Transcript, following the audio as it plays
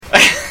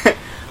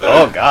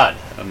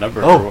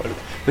number. Oh,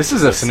 this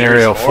is a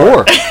scenario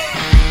 4.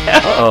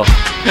 Uh-oh.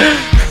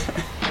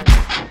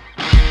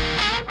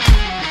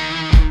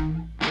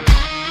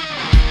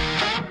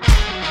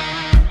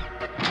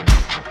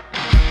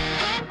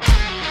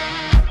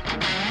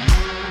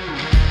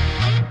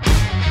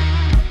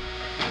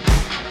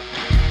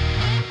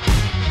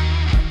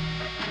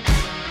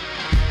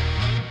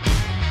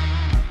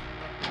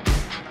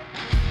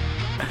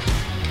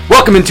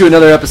 Welcome into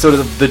another episode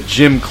of The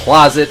Gym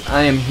Closet.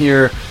 I am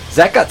here.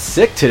 Zach got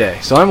sick today,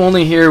 so I'm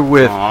only here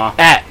with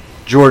at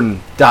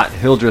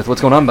Jordan.Hildreth. What's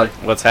going on, buddy?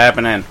 What's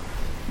happening?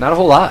 Not a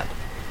whole lot.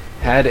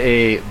 Had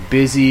a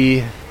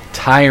busy,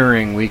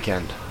 tiring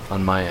weekend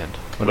on my end.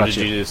 What did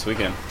you do this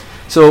weekend?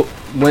 So,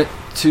 went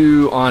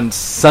to, on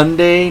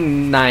Sunday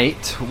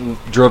night,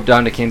 drove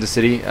down to Kansas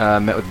City,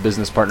 met with a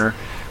business partner,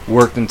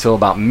 worked until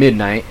about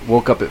midnight,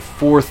 woke up at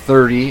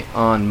 4:30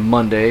 on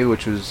Monday,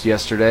 which was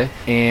yesterday,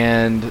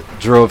 and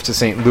drove to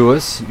St.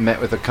 Louis, met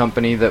with a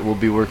company that we'll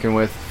be working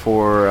with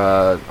for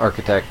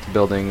architect,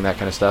 building, that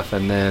kind of stuff,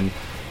 and then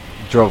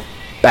drove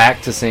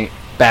back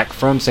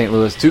from St.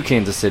 Louis to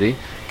Kansas City,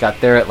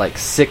 got there at like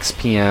 6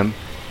 p.m.,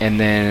 and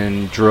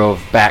then drove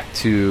back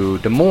to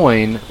Des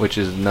Moines, which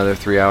is another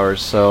 3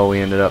 hours, so we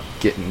ended up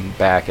getting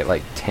back at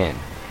like 10.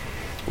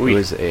 It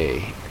was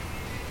a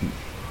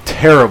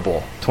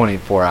terrible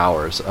 24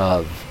 hours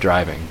of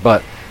driving,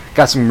 but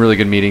got some really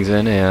good meetings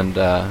in, and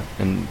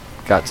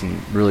got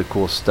some really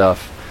cool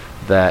stuff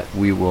that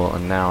we will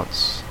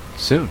announce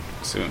soon.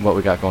 What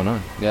we got going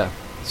on. Yeah.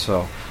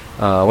 So,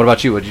 what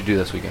about you? What did you do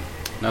this weekend?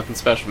 Nothing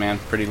special, man.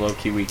 Pretty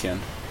low-key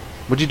weekend.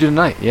 What did you do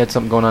tonight? You had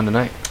something going on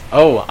tonight.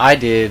 Oh, I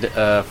did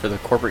for the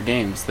corporate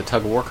games, the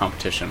tug-of-war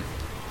competition.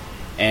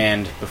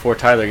 And before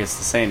Tyler gets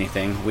to say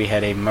anything, we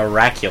had a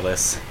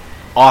miraculous,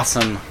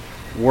 awesome,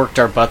 worked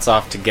our butts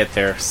off to get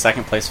there.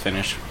 Second place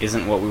finish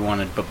isn't what we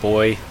wanted, but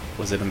boy,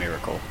 was it a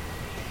miracle.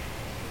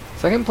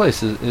 Second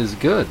place is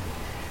good.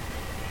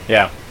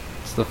 Yeah.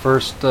 It's the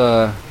first,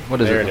 what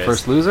is it, the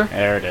first loser?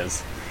 There it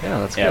is. Yeah,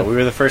 that's good. Yeah, we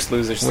were the first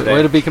losers today.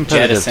 Way to be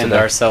competitive jettisoned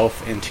today. ourselves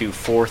into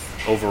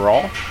 4th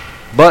overall.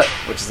 But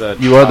which is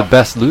you are the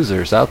best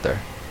losers out there.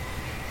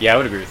 Yeah, I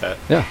would agree with that.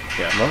 Yeah.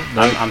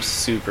 Well, I'm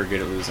super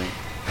good at losing.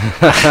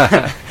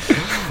 I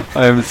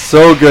am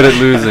so good at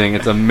losing.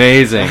 It's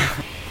amazing.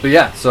 But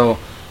yeah, so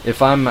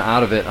if I'm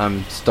out of it,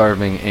 I'm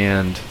starving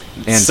and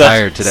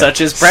tired today.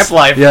 Such is prep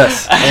life.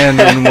 Yes,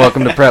 and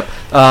welcome to prep.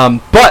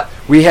 But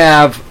we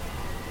have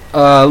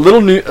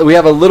we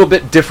have a little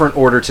bit different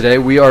order today.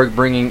 We are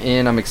bringing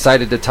in, I'm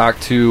excited to talk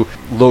to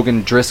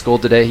Logan Driscoll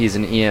today. He's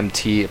an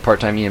EMT, a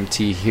part-time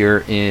EMT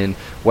here in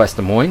West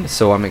Des Moines.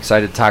 So I'm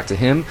excited to talk to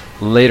him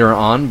later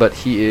on, but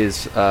he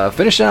is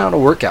finishing out a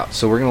workout.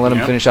 So we're going to let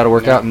him finish out a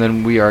workout, and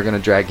then we are going to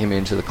drag him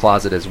into the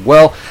closet as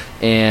well.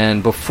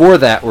 And before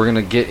that, we're going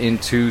to get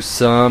into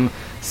some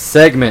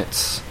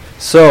segments.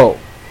 So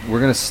we're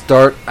going to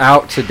start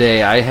out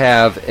today. I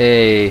have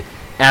a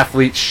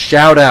athlete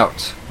shout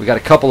out. We got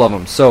a couple of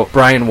them. So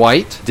Brian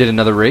White did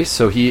another race.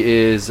 So he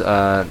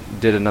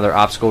did another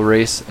obstacle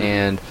race,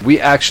 and we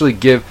actually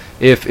give,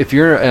 if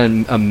you're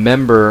a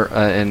member,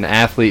 an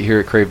athlete here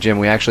at Crave Gym,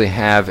 we actually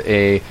have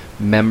a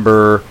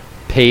member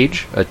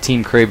page, a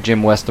Team Crave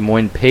Gym West Des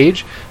Moines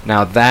page.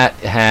 Now that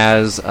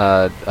has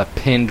a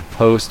pinned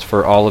post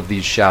for all of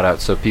these shout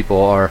outs, so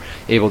people are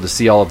able to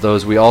see all of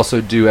those. We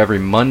also do every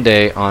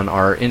Monday on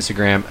our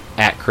Instagram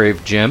at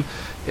Crave Gym.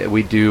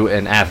 We do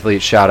an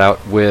athlete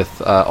shout-out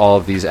with all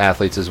of these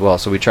athletes as well.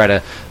 So we try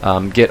to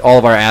get all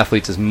of our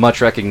athletes as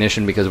much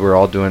recognition because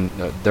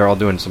they're all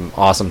doing some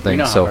awesome things.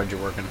 You know how hard you're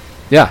working.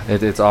 Yeah,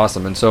 it's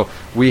awesome. And so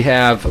we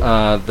have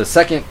the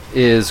second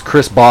is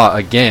Chris Baugh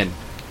again.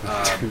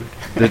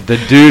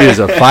 The dude is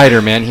a fighter,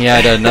 man. He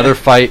had another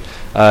fight,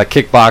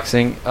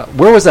 kickboxing.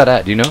 Where was that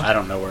at? Do you know? I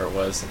don't know where it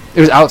was.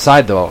 It was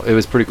outside, though. It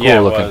was pretty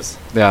cool looking. It was.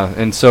 Yeah,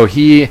 and so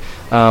he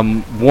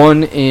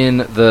won in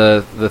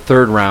the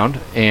third round,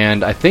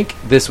 and I think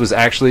this was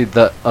actually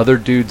the other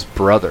dude's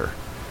brother.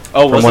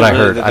 Oh, from what I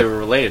heard, that they were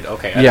related?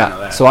 Okay, I yeah. didn't know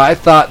that. So I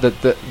thought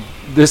that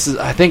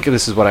I think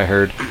this is what I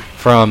heard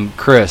from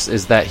Chris,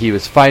 is that he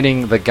was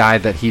fighting the guy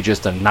that he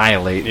just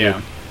annihilated.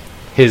 Yeah.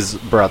 His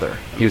brother.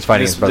 He was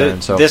fighting his brother,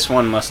 and so this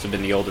one must have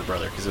been the older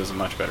brother because it was a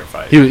much better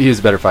fight. He was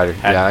a better fighter.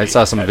 I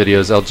saw some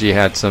videos. LG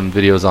had some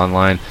videos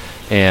online,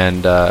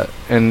 and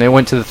they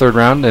went to the third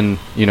round, and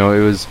it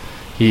was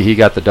he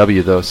got the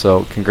W though.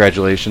 So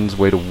congratulations,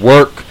 way to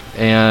work.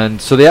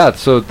 And so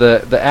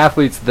the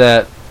athletes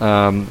that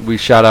we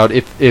shout out,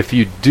 if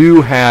you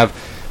do have.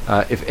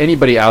 If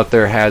anybody out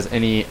there has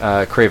any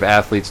Crave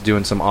athletes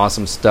doing some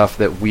awesome stuff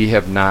that we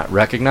have not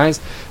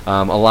recognized,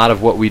 a lot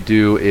of what we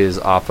do is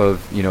off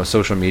of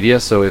social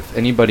media. So if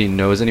anybody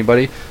knows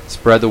anybody,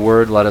 spread the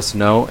word, let us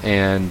know,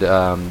 and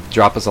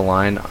drop us a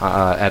line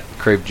at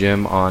Crave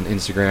Gym on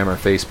Instagram or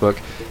Facebook,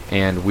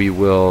 and we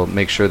will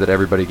make sure that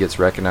everybody gets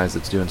recognized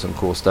that's doing some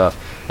cool stuff.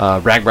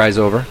 Ragbry's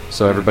over,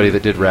 so everybody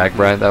that did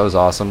Ragbry, that was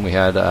awesome. We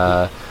had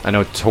I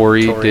know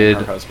Tori did.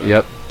 Her husband.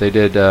 Yep, they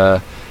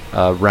did.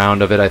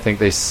 Round of it. I think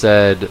they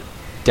said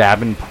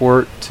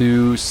Davenport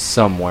to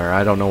somewhere.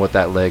 I don't know what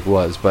that leg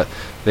was, but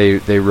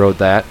they rode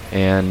that.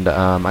 And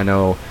I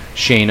know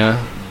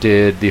Shayna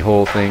did the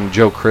whole thing.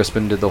 Joe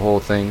Crispin did the whole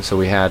thing. So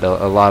we had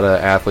a lot of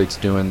athletes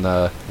doing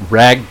the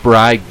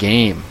Ragbri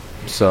game.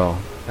 So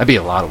that'd be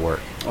a lot of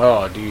work.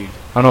 Oh, dude.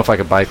 I don't know if I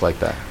could bike like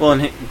that. Well,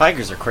 and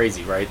bikers are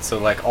crazy, right? So,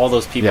 like, all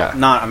those people... Yeah. I'm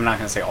not going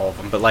to say all of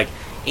them, but, like,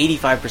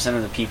 85%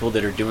 of the people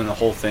that are doing the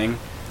whole thing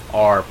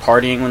are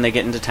partying when they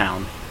get into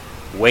town,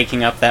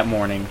 waking up that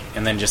morning,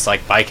 and then just,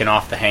 like, biking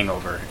off the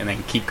hangover, and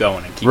then keep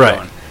going and keep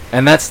going.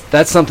 And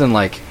that's something,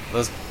 like...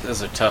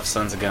 Those are tough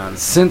sons of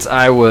guns. Since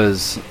I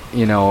was,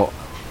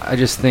 I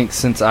just think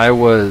since I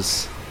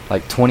was,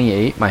 like,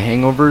 28, my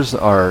hangovers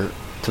are...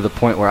 to the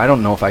point where I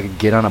don't know if I could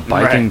get on a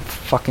bike and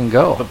fucking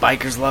go. But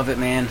bikers love it,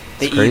 man.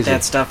 They It's crazy. eat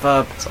that stuff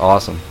up. It's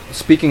awesome.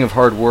 Speaking of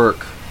hard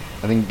work,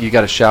 I think you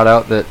got a shout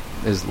out that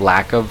is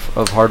lack of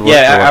hard work.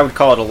 Yeah, I would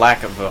call it a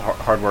lack of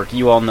hard work.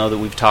 You all know that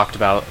we've talked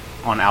about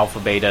on Alpha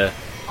Beta.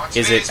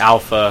 Is it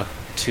alpha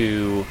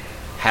to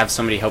have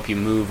somebody help you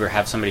move or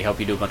have somebody help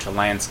you do a bunch of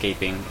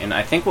landscaping? And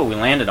I think what we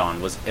landed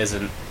on was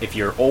if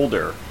you're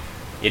older,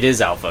 it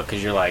is alpha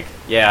because you're like,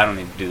 yeah, I don't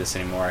need to do this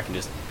anymore. I can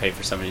just pay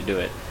for somebody to do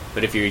it.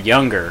 But if you're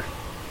younger,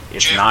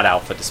 it's not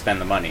alpha to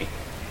spend the money.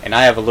 And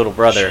I have a little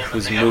brother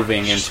who's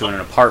moving into an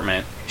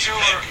apartment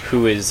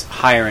who is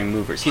hiring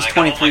movers. He's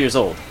 23 years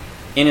old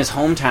in his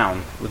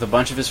hometown with a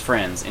bunch of his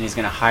friends, and he's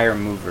going to hire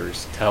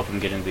movers to help him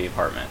get into the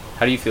apartment.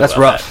 How do you feel That's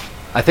about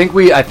rough. that? I think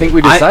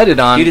we decided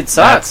on... Dude, it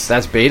sucks.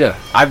 That's beta.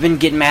 I've been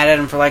getting mad at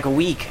him for like a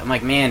week. I'm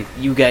like, man,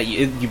 you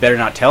better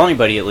not tell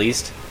anybody at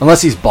least.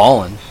 Unless he's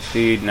balling.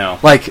 Dude, no.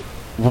 Like,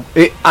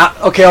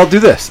 okay, I'll do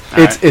this.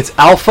 It's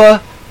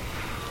alpha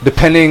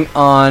depending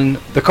on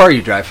the car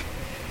you drive.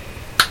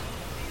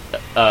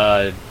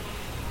 A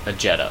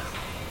Jetta.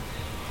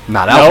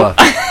 Not Nope.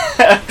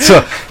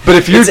 alpha. But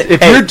if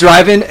you're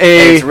driving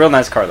it's a real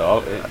nice car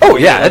though. Oh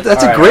yeah,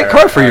 that's a great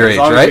car for your age, as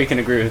long right? as we can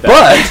agree with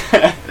that.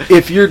 But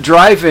if you're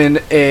driving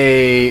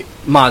a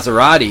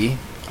Maserati,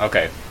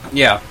 okay,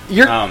 yeah,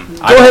 go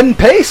ahead and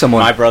pay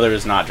someone. My brother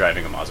is not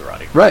driving a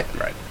Maserati. Right.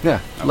 Yeah.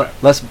 Okay.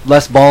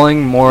 Less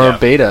balling, more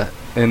beta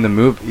in the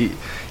move.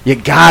 You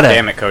gotta.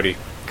 Damn it, Cody.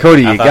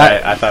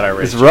 I thought I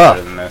raised it's you rough.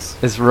 better than this.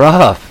 It's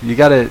rough. You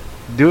gotta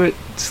do it.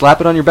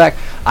 Slap it on your back.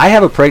 I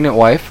have a pregnant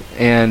wife,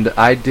 and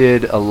I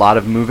did a lot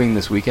of moving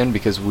this weekend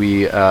because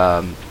we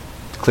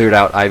cleared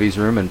out Ivy's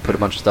room and put a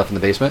bunch of stuff in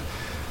the basement,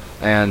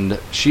 and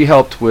she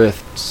helped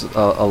with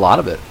a lot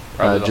of it.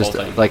 Just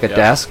like a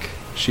desk.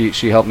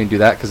 She helped me do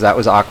that because that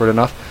was awkward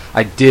enough.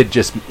 I did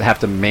just have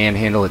to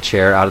manhandle a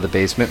chair out of the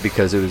basement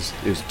because it was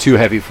too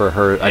heavy for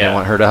her. I didn't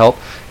want her to help,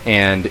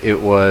 and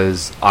it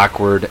was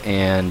awkward,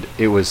 and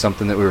it was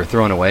something that we were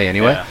throwing away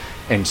anyway. Yeah.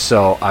 And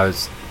so I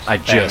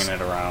just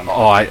it around.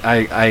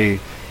 I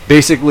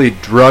basically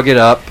drug it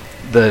up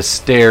the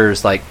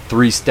stairs like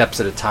 3 steps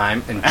at a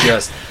time and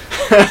just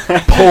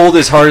pulled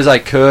as hard as I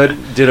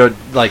could. Did a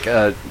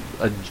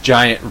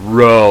giant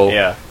row,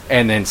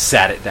 and then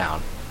sat it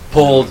down.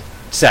 Pulled,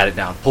 sat it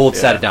down. Pulled,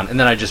 sat it down, and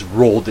then I just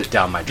rolled it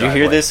down my driveway. Do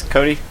you hear this,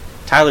 Cody?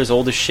 Tyler's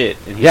old as shit,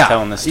 and he's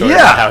telling the story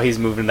about how he's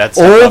moving that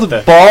Old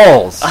stuff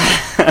balls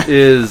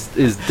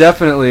is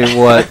definitely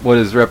what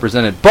is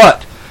represented.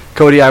 But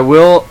Cody, I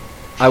will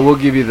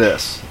give you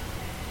this.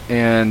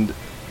 And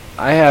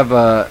I have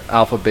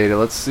alpha beta.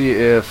 Let's see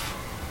if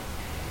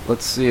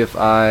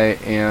I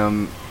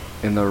am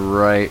in the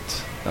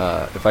right.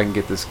 If I can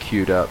get this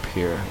queued up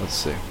here. Let's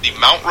see. The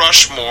Mount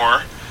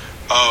Rushmore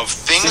of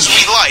things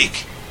we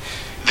like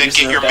that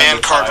get your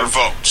man card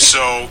revoked.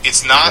 So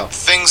it's not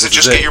things that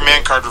just get your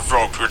man card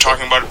revoked. We were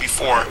talking about it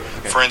before.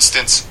 For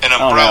instance, an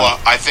umbrella.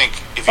 I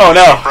think if you use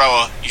an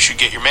umbrella, you should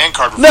get your man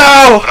card revoked.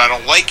 No! But I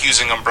don't like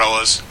using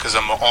umbrellas because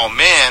I'm all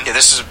man. Yeah,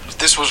 this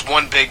was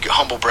one big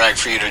humble brag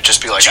for you to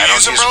just be like, I don't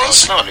use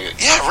umbrellas. No,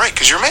 yeah, right,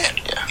 because you're a man.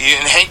 Yeah.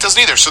 And Hank doesn't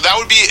either. So that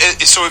would be.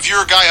 So if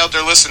you're a guy out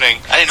there listening,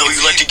 I didn't know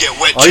you like to get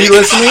wet. Are you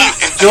listening,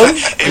 Jordan?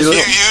 If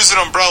you use an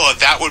umbrella,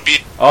 that would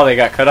be. Oh, they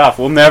got cut off.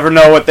 We'll never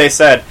know what they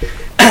said.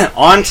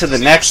 On to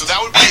the next. So that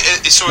would be.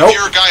 So if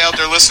you're a guy out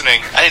there listening,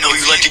 I didn't know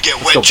you like to get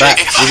wet. Go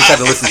back. We just had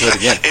to listen to it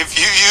again. If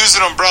you use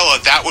an umbrella,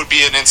 that would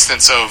be an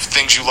instance of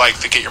things you like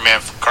that get your man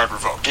card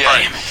revoked. Yeah. All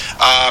right.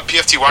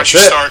 PFT, why don't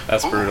you start?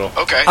 That's brutal.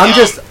 Okay. I'm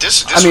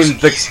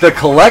the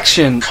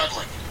collection.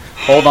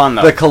 Hold on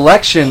though. The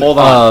collection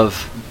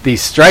of the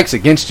strikes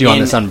against you on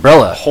this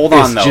umbrella. Hold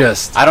on though.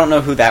 Just, I don't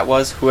know who that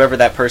was. Whoever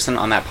that person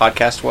on that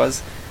podcast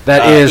was.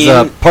 That is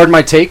Pardon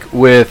My Take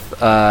with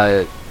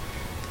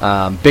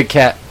Big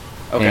Cat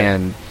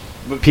and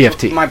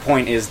PFT. My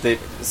point is that,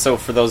 so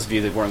for those of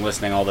you that weren't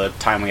listening, all the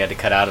time we had to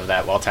cut out of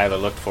that while Tyler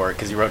looked for it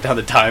because he wrote down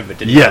the time but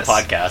didn't have a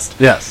podcast.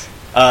 Yes.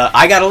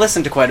 I got to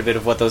listen to quite a bit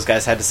of what those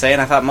guys had to say,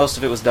 and I thought most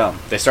of it was dumb.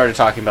 They started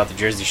talking about the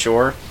Jersey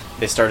Shore.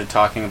 They started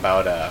talking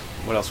about,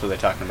 what else were they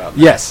talking about?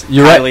 Yes,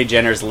 you're Kylie right.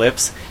 Jenner's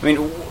lips. I mean,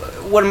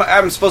 what am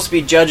I'm supposed to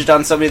be judged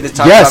on somebody that's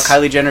talking about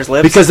Kylie Jenner's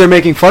lips? Because they're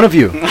making fun of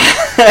you.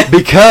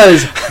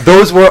 because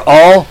those were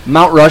all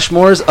Mount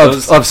Rushmores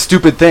of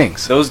stupid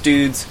things. Those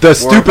dudes The were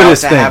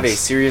stupidest about to have a things.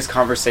 serious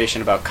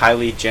conversation about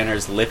Kylie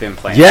Jenner's lip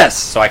implants. Yes.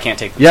 So I can't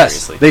take them Yes,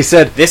 seriously. they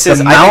said This the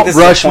is Mount I think this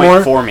is the point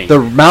Rushmore for me. The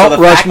Mount So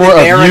the fact Rushmore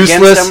that they of are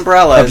against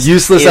umbrellas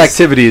useless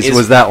activities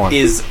was that one.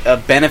 Is a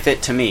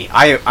benefit to me.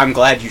 I'm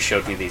glad you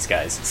showed me these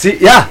guys. See,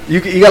 yeah, you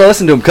got to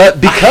listen to him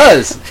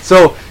because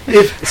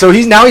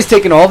he's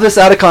taking all this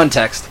out of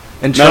context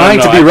and trying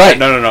to be right.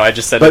 No. I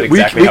just said But it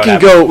exactly we how it can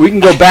happened. we can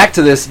go back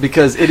to this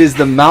because it is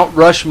the Mount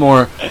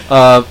Rushmore,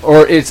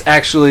 or it's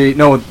actually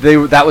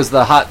that was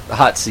the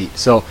hot seat.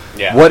 So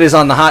Yeah. what is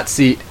on the hot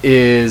seat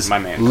is My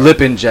man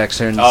lip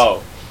injections.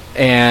 Oh,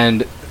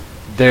 And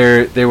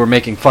they were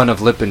making fun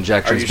of lip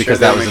injections Are you because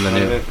sure that they was in the make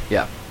fun news. of it?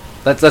 Yeah,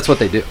 that's what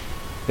they do.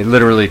 They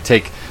literally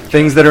take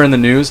things that are in the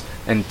news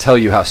and tell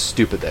you how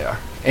stupid they are.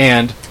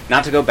 And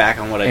not to go back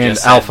on what I And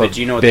just said, alpha, but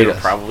do you know what they were betas.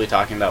 probably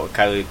talking about with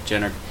Kylie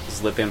Jenner's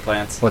lip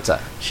implants? what's that?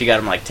 She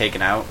got them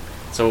taken out.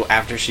 So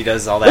after she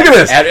does all that, Look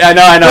at this. I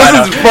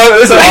know. This is fun.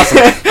 This is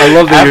awesome. I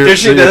love that After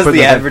she you're does putting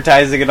the that in.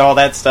 advertising and all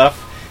that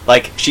stuff,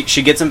 like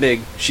she gets them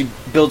big. She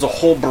builds a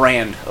whole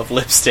brand of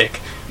lipstick,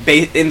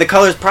 and the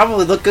colors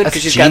probably look good That's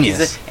because she's got genius.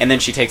 these. And then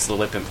she takes the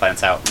lip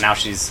implants out. Now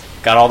she's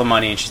got all the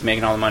money, and she's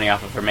making all the money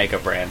off of her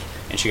makeup brand,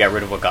 and she got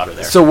rid of what got her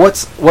there. So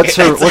what's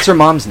her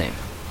mom's name?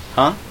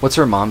 Huh? What's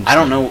her mom's I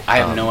don't name? know. I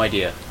have no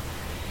idea.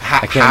 I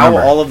can't How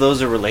remember. all of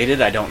those are related,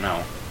 I don't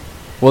know.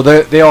 Well,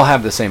 they all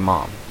have the same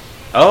mom.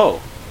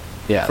 Oh,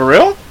 Yeah. for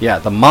real? Yeah,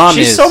 the mom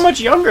She's is so much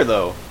younger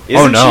though. Oh,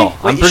 Isn't no.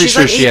 she? I'm pretty she's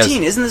sure like she has-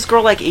 18. Isn't this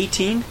girl like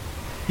 18?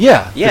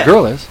 Yeah, Yeah. the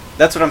girl is.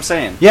 That's what I'm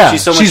saying. Yeah,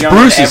 she's so much she's younger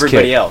Bruce's than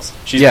everybody kid. else.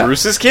 She's Yeah.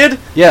 Bruce's kid.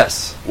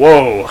 Yes.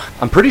 Whoa,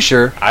 I'm pretty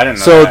sure. I didn't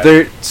know So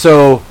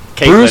that.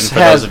 Caitlin, Bruce for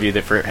has those of you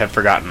that have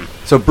forgotten.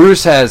 So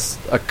Bruce has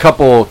a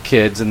couple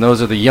kids, and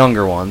those are the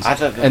younger ones. I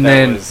thought that and that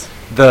then was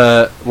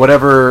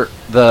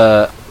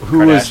who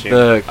was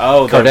the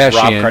Rob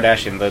Kardashian?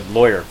 Kardashian, the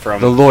lawyer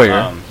from The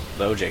lawyer.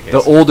 the OJ case.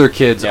 The older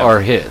kids Yeah. are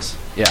his.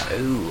 Yeah.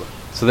 Ooh.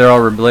 So they're all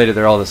related.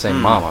 They're all the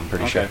same mom. I'm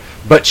pretty sure. okay.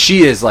 But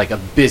she is like a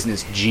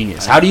business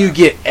genius. How do you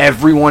get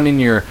everyone in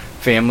your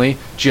family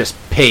just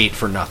paid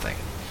for nothing?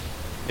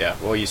 Yeah.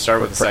 Well, you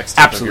start with the For sex tape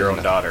of absolutely your own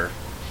nothing. daughter.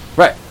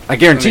 Right. I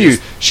guarantee Let me you,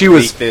 just she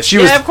was. leak this. She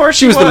Yeah, was. of course she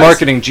she was the was.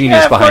 marketing genius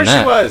Yeah, of behind course she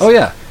that. was. Oh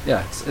yeah,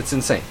 yeah. It's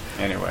insane.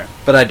 Anyway,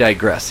 But I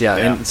digress. Yeah.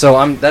 Yeah. And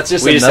so that's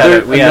just we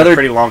another had a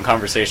pretty long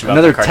conversation about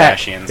another the tack.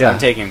 Kardashians. Yeah. I'm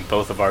taking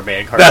both of our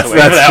band cards That's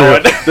away for that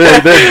true.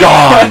 one. They're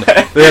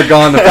gone. They're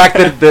gone. The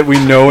fact that we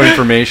know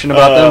information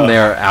about them, they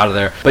are out of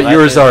there. But Well,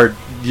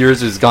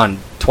 yours is gone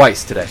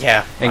twice today.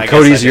 Yeah, And I guess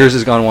Cody's I did. yours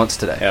is gone once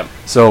today. Yep.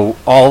 So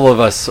all of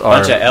us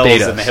are Bunch of L's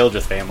betas. in the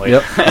Hildreth family.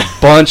 Yep. A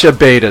bunch of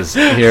betas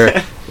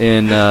here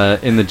in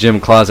the gym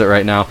closet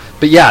right now.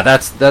 But yeah,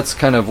 that's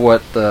kind of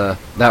what that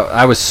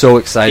I was so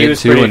excited He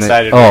was too. pretty and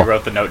excited when he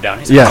wrote the note down.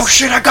 He's Yes. like, "Oh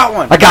shit, I got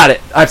one! I got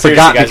it. I Seriously,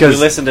 forgot guys, because we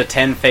listened to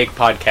 10 fake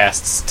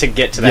podcasts to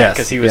get to that Yes,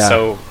 because he was yeah.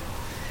 so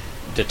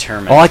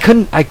determined." I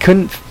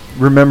couldn't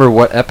remember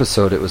what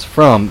episode it was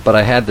from, but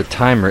I had the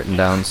time written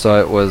down, so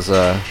it was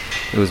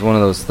one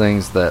of those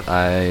things that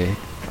I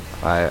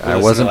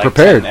listened wasn't to, like,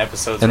 prepared, 10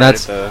 episodes and right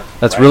that's at the-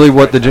 that's right really at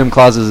what the the gym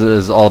closet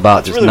is all about.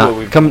 That's Just really not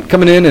what we-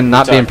 coming in and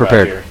not talk being about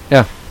prepared. here.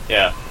 Yeah,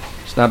 Yeah.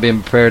 just not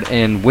being prepared,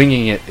 and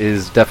winging it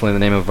is definitely the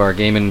name of our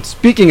game. And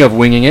speaking of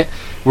winging it,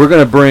 we're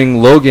gonna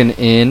bring Logan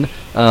in.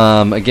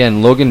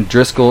 Again, Logan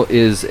Driscoll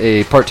is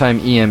a part-time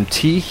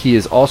EMT. He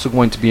is also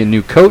going to be a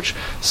new coach.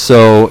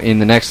 So in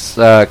the next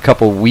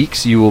couple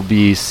weeks, you will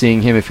be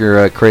seeing him if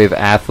you're a Crave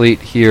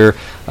athlete here,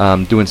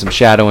 doing some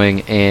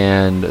shadowing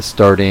and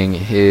starting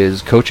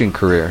his coaching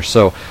career.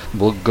 So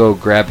we'll go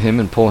grab him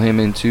and pull him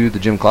into the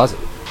gym closet.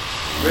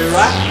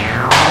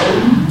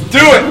 Do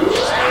it!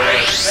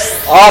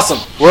 Awesome.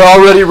 We're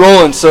already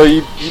rolling, so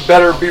you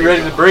better be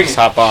ready to bring Let's it.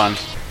 hop on.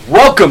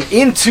 Welcome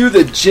into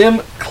the gym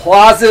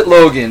closet,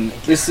 Logan.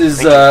 This is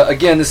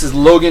this is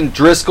Logan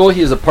Driscoll.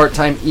 He is a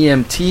part-time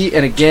EMT,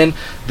 and again,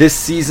 this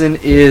season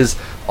is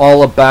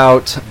all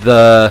about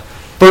the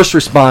first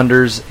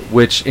responders,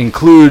 which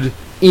include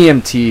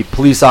EMT,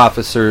 police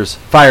officers,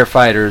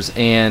 firefighters,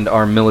 and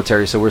our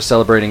military. So we're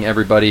celebrating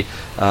everybody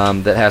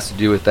that has to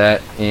do with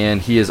that.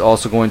 And he is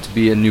also going to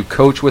be a new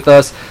coach with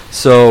us.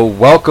 So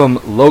welcome,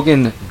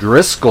 Logan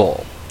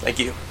Driscoll. Thank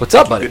you. What's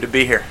up, buddy? Good to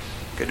be here.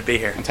 Good to be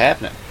here. What's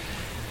happening?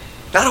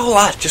 Not a whole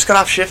lot. Just got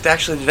off shift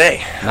actually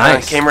today.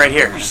 Nice. Came right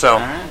here. So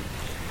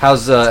How'd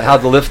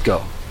the lift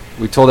go?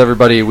 We told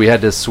everybody we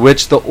had to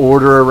switch the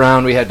order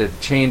around. We had to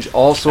change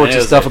all sorts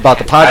of stuff about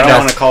the podcast. I don't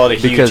want to call it a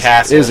huge because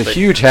hassle. it is a but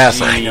huge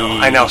hassle.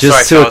 I know.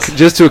 Just Sorry,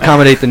 just to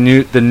accommodate the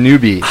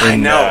newbie I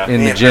in, know.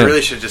 in Man, the gym. I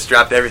really should have just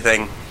dropped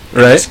everything.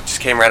 Right?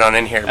 Just came right on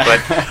in here.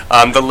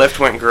 But the lift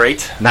went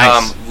great.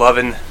 Nice.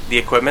 Loving the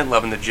equipment.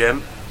 Loving the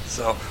gym.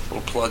 So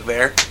little plug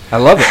there. I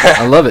love it.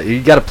 I love it. You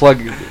got to plug.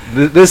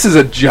 This is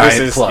a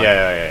giant plug.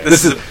 Yeah.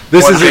 This is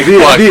one big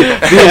plug.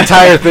 the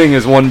entire thing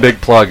is one big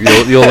plug.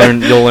 You'll learn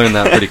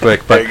that pretty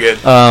quick. But Very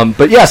good.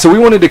 But yeah, so we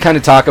wanted to kind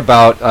of talk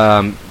about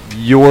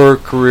your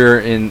career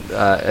in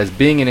as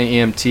being an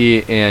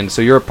EMT, and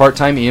so you're a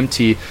part-time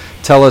EMT.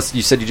 Tell us.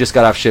 You said you just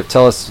got off shift.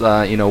 Tell us.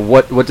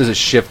 What does a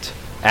shift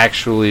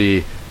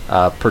actually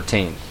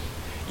pertain?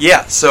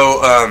 Yeah.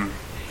 So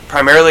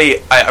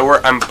primarily,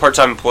 I'm a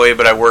part-time employee,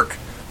 but I work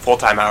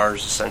full-time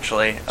hours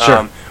essentially.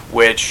 Sure.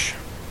 Which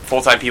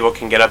full-time people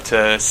can get up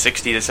to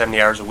 60 to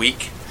 70 hours a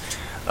week.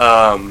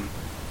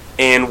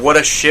 And what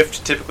a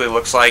shift typically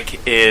looks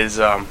like is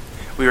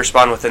we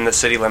respond within the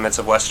city limits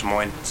of West Des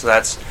Moines. So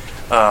that's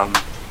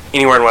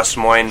anywhere in West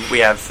Des Moines. We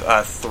have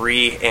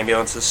 3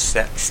 ambulances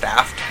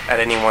staffed at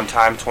any one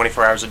time,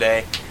 24 hours a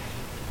day,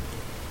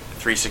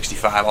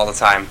 365 all the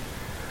time.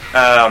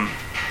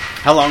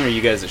 How long are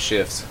you guys at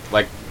shifts?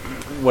 Like,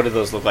 what do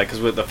those look like?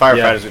 Because with the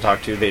firefighters we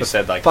talked to, they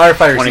said like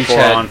firefighters 24 each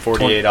had on,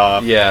 48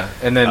 off. Yeah,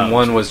 and then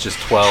one was just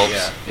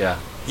 12s. Yeah.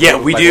 Yeah,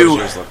 we Like, do. what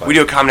does yours look like? We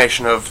do a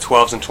combination of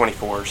 12s and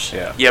 24s.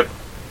 Yeah.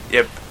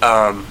 Yep.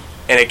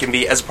 And it can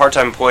be, as a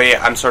part-time employee,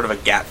 I'm sort of a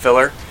gap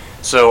filler.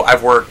 So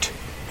I've worked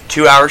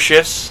 2-hour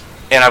shifts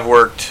and I've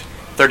worked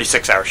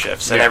 36-hour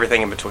shifts and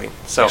everything in between.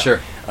 So, Sure.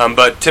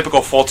 But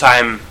typical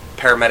full-time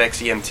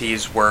paramedics,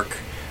 EMTs work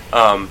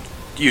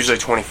usually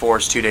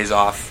 24s, 2 days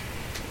off,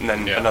 and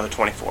then another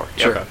 24. Yep.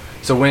 Sure.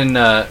 So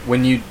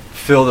when you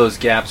fill those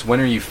gaps, when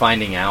are you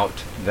finding out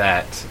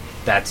that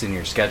that's in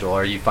your schedule?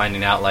 Are you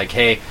finding out like,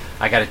 hey,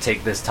 I got to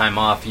take this time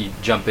off, you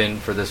jump in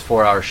for this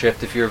 4-hour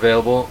shift if you're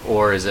available?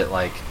 Or is it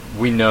like,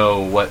 we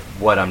know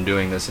what I'm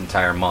doing this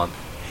entire month?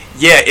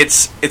 Yeah,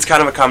 it's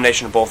kind of a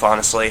combination of both,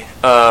 honestly.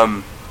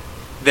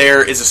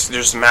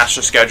 There's a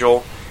master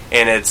schedule,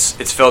 and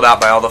it's filled out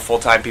by all the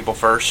full-time people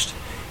first,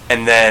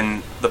 and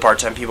then the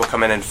part-time people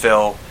come in and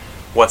fill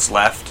what's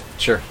left.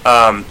 Sure.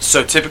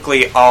 So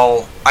typically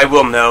I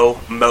will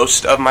know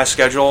most of my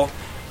schedule,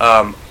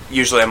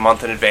 usually a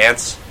month in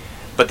advance,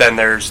 but then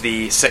there's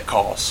the sick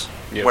calls,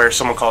 where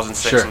someone calls in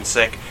sick, someone's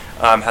sick,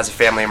 has a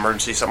family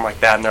emergency, something like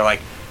that, and they're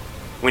like,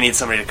 we need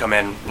somebody to come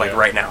in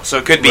right now. So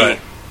it could be,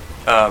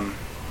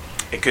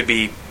 it could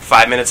be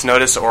 5 minutes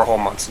notice or a whole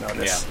month's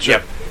notice. Yeah, sure.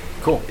 Yep.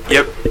 Cool.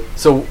 Yep.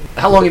 So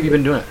how long have you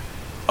been doing it?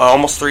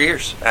 Almost 3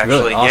 years, actually.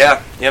 Really? Awesome.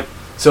 Yeah. Yep.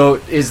 So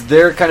is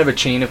there kind of a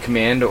chain of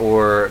command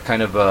or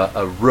kind of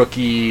a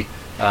rookie?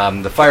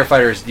 The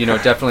firefighters,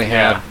 definitely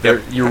have.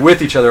 You're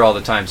with each other all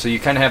the time, so you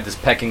kind of have this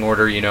pecking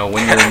order. When you're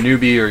a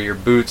newbie or your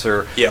boots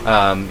or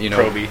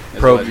Probie.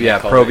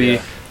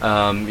 Probie.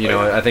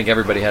 I think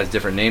everybody has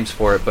different names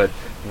for it. But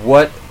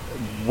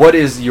what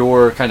is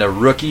your kind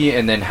of rookie,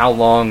 and then how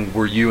long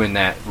were you in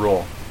that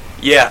role?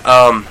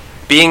 Yeah.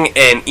 Being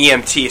an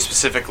EMT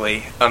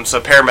specifically, so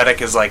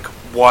paramedic is like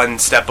one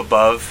step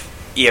above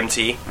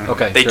EMT.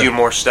 Okay. They do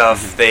more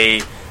stuff.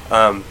 They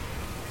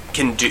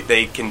can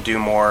do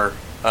more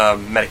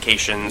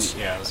medications.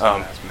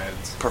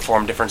 Meds.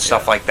 Perform different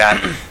stuff like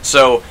that.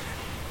 So,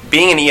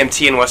 being an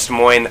EMT in West Des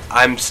Moines,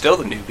 I'm still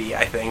the newbie,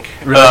 I think.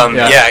 Really?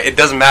 Yeah, it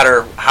doesn't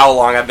matter how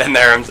long I've been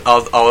there.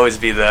 I'll always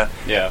be the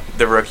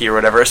rookie or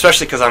whatever.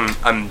 Especially because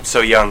I'm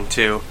so young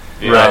too.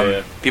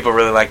 People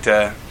really like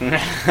to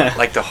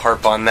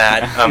harp on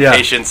that.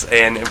 Patients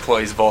and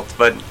employees both,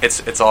 but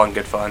it's all in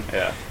good fun.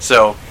 Yeah.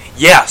 So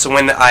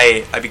when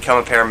I become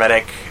a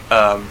paramedic,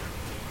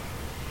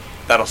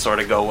 that'll sort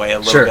of go away a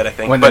little bit, I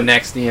think. When the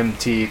next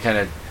EMT kind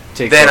of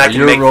takes then over I can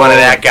your make role. fun of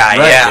that guy.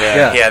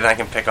 Right. Yeah, then I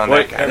can pick on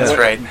that guy. That's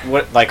right.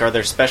 What are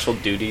there special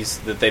duties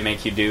that they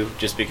make you do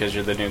just because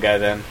you're the new guy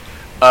then?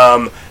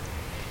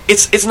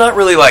 It's not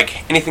really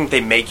like anything they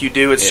make you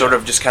do. It's sort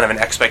of just kind of an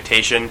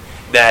expectation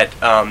that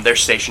there's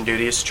station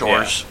duties,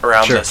 chores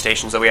around the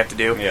stations that we have to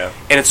do. Yeah.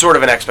 And it's sort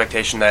of an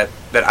expectation that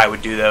I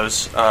would do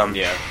those,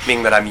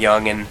 being that I'm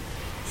young and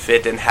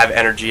fit and have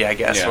energy, I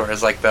guess,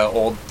 whereas like the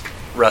old,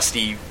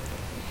 rusty,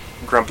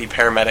 grumpy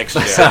paramedics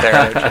just sit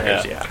there in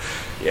their chairs.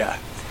 Yeah.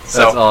 So,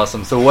 that's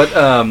awesome. So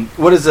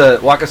what is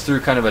walk us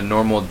through kind of a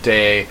normal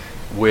day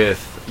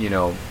with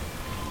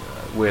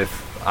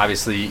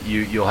obviously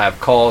you'll have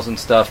calls and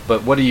stuff,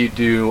 but what do you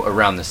do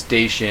around the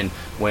station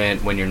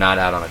when you're not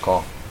out on a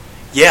call?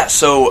 Yeah,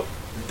 so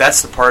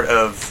that's the part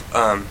of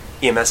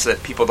EMS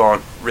that people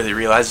don't really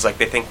realize. Is like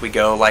they think we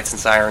go lights and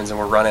sirens and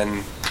we're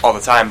running all the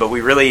time, but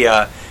we really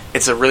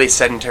it's a really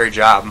sedentary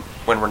job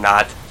when we're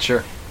not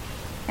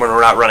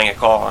running a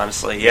call.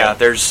 Honestly,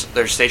 there's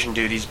station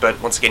duties, but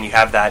once again, you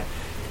have that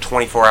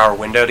 24-hour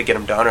window to get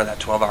them done, or that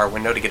 12-hour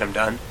window to get them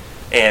done,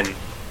 and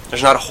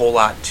there's not a whole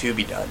lot to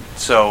be done.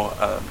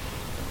 So,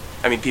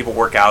 people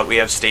work out. We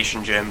have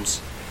station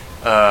gyms,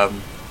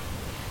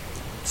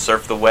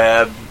 surf the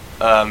web,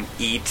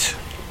 eat.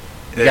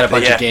 You got a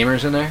bunch of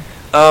gamers in there?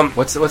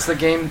 What's the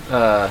game?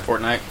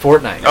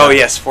 Fortnite. Oh,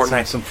 yes,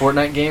 Fortnite. Some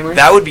Fortnite gamers?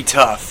 That would be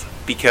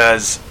tough,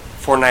 because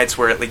Fortnite's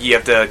where like you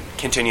have to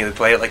continually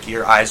play it, like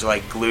your eyes are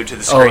like glued to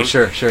the screen. Oh,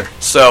 sure.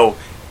 So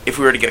if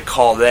we were to get a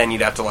call, then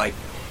you'd have to like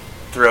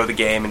throw the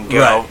game and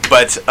go. Right.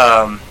 But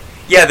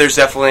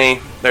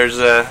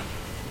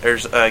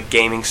there's a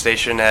gaming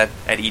station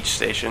at each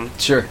station.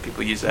 Sure.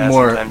 People use that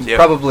more, sometimes. Yep.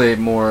 Probably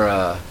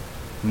more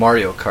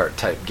Mario Kart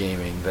type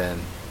gaming than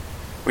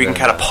where you can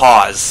kind of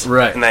pause,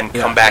 Right. and then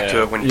Yeah. come back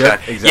to it when you're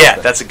Yep, done. exactly. Yeah,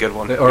 that's a good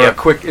one. Or Yep.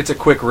 it's a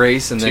quick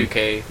race, and then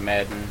 2K,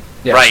 Madden.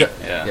 yeah, Right.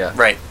 Yeah.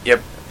 Right.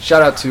 Yep.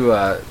 Shout out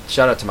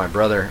to my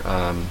brother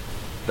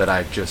that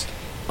I just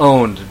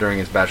owned during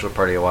his bachelor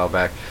party a while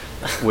back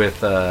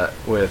with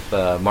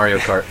Mario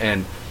Kart.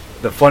 And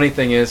the funny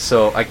thing is,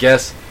 so I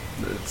guess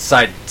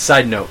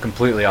side note,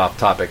 completely off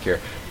topic here,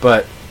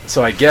 but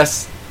so I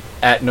guess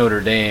at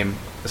Notre Dame,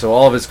 so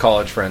all of his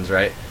college friends,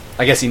 right?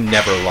 I guess he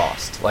never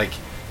lost. Like,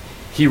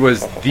 he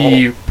was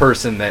the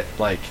person that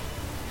like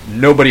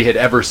nobody had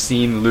ever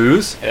seen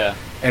lose. Yeah.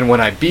 And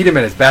when I beat him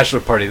at his bachelor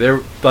party, there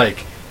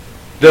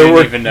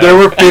didn't even know.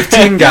 were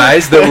 15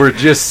 guys that were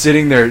just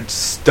sitting there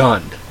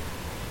stunned,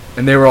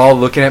 and they were all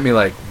looking at me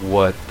like,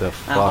 "What the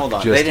fuck Hold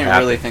on. just They didn't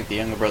happened?" really think the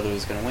younger brother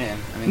was going to win.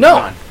 I mean, No.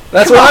 come on.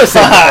 That's what I was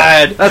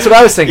thinking. That's what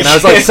I was thinking. I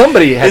was like,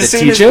 somebody had as to soon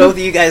teach as him. both of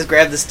you guys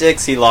grabbed the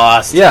sticks, he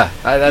lost. Yeah,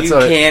 that's you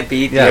what can't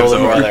beat yeah, the older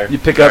you- brother. You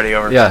pick It's up. already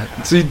over. Yeah.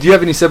 So, do you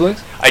have any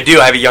siblings? I do.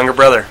 I have a younger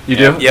brother. You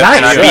Yeah. do. Yep. Nice.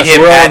 And I Yes, beat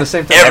him we're all at on the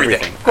same time.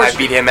 everything. I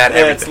beat him at Yeah,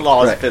 it's everything.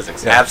 laws Right. of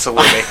physics. Yeah.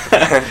 Absolutely.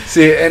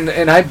 See,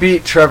 and I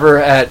beat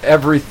Trevor at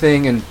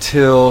everything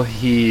until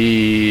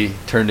he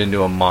turned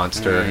into a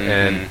monster,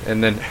 Mhm.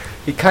 and then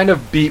he kind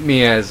of beat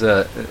me as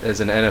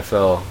an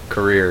NFL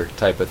career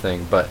type of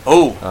thing. But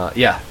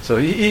yeah, so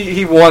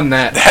he won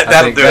that. I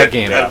That'll think, do that it.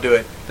 game. That'll do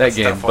it. That That's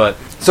game. tough one. But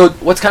so,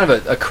 what's kind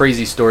of a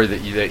crazy story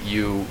that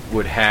you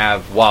would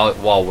have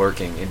while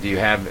working? And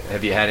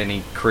have you had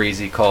any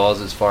crazy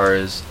calls as far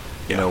as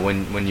you know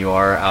when you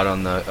are out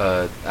on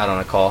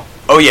a call?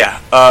 Oh yeah.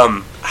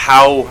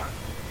 How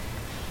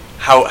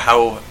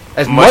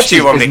As much much do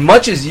you want me?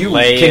 much as you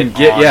Lay can it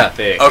get, on yeah.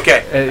 thick.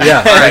 Okay. Yeah,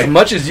 All right. as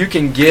much as you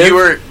can give.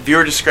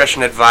 Viewer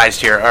discretion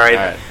advised here. All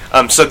right.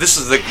 So this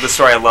is the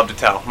story I love to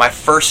tell. My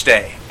first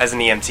day as an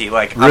EMT,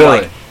 like I'm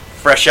Really? like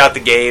fresh out the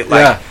gate,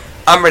 like Yeah.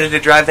 I'm ready to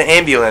drive the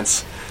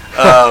ambulance.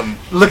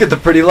 Look at the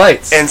pretty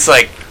lights. And it's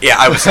like, yeah,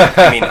 I was,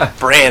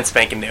 brand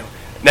spanking new.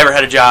 Never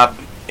had a job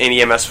in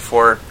EMS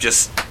before,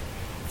 just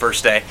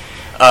first day.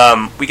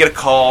 We get a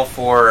call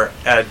for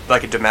a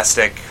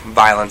domestic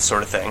violence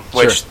sort of thing,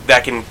 which Sure.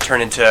 that can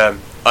turn into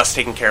us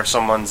taking care of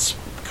someone's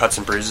cuts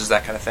and bruises,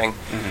 that kind of thing.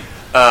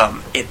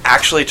 It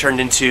actually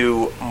turned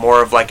into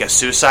more of like a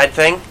suicide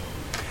thing.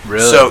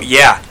 Really? So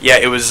yeah,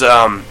 it was.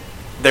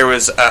 There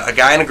was a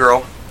guy and a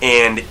girl,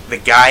 and the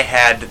guy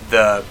had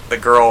the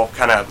girl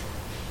kind of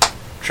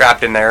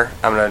trapped in there.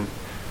 I'm gonna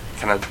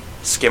kind of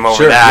skim over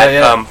Sure, that.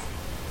 yeah.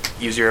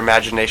 Use your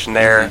imagination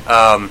there.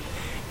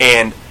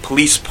 And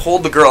police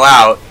pulled the girl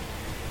out,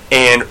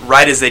 and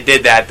right as they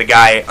did that, the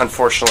guy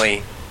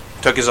unfortunately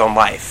took his own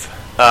life.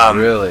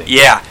 Really?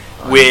 Yeah,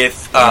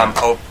 with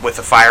a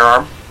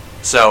firearm.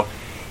 So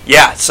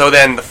yeah. So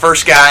then the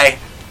first guy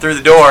through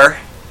the door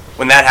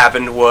when that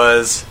happened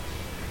was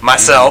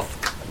myself,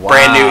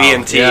 brand new Wow,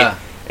 EMT. yeah.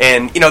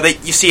 And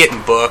you see it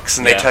in books,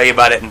 and they Yeah. tell you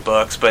about it in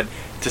books, but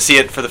to see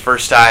it for the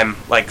first time,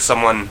 like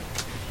someone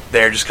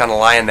there just kind of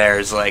lying there,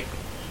 is like,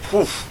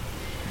 poof.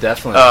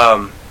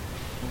 Definitely.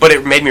 But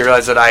it made me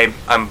realize that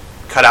I'm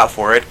cut out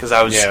for it, because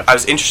I was Yeah.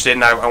 interested,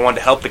 and I wanted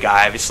to help the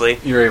guy, obviously.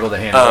 you were able to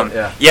handle it.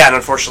 Yeah. Yeah, and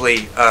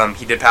unfortunately,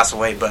 he did pass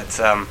away. But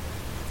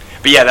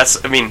yeah, that's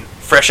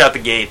fresh out the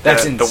gate.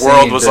 That's the insane,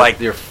 world was the- like,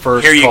 your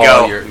first here you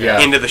call, go, yeah.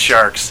 into the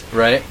Sharks.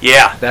 Right.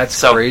 Yeah, That's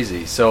so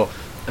crazy. So,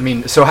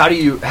 so how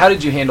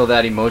did you handle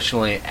that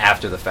emotionally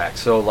after the fact?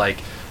 So, like,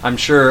 I'm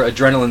sure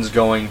adrenaline's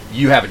going.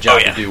 You have a job Oh,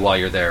 yeah. to do while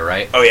you're there,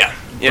 right? Oh yeah,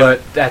 yep.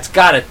 But that's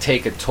got to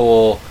take a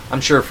toll. I'm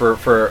sure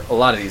for a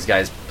lot of these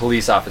guys,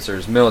 police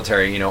officers,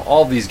 military,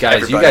 all these guys,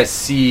 Everybody. you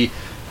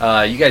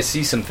guys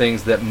see some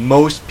things that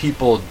most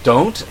people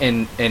don't,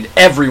 and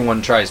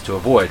everyone tries to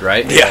avoid,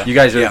 right? Yeah. You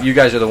guys are Yeah. you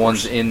guys are the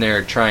ones in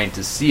there trying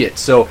to see it.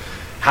 So,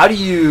 how do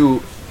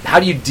you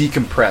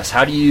decompress?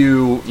 How do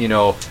you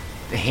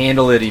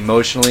handle it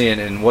emotionally,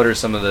 and what are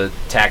some of the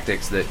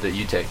tactics that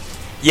you take?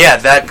 Yeah,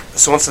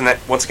 so once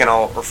again,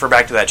 I'll refer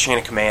back to that chain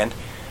of command.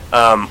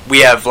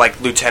 We have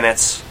like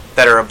lieutenants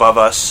that are above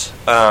us.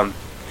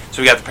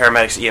 So we got the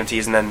paramedics,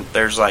 EMTs, and then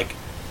there's like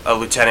a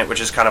lieutenant,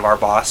 which is kind of our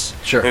boss.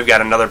 Sure. And we've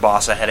got another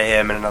boss ahead of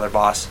him and another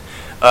boss.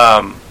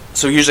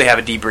 So we usually have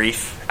a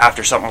debrief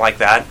after something like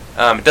that.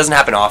 It doesn't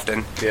happen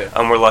often. Yeah.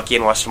 We're lucky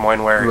in West Des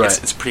Moines where Right.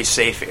 it's a pretty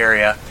safe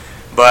area.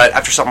 But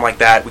after something like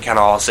that, we kind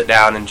of all sit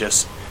down and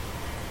just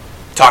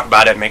talk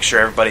about it, make sure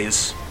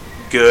everybody's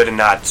good and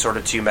not sort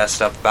of too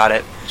messed up about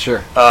it.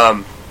 Sure.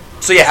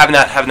 So yeah, having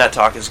that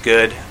talk is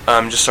good.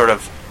 Just sort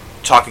of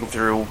talking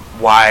through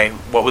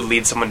what would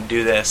lead someone to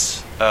do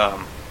this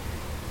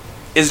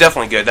is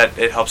definitely good. That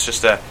it helps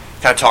just to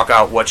kind of talk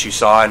out what you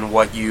saw and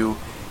what you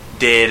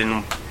did,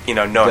 and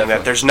knowing Definitely.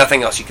 that there's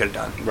nothing else you could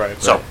have done.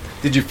 Right. So,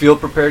 Did you feel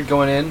prepared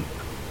going in?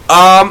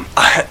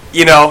 I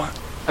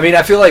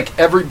feel like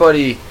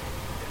everybody,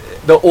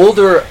 the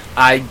older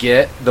I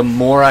get, the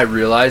more I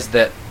realize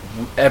that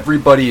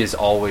everybody is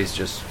always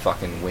just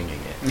fucking winging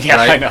it. Yeah,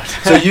 right? I know.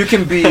 So you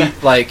can be,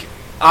 like,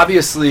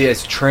 obviously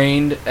as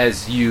trained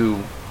as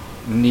you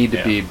need to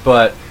Yeah. be,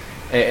 but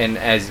and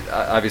as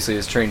obviously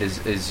as trained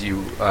as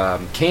you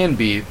can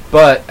be,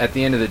 but at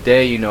the end of the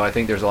day, you know, I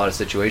think there's a lot of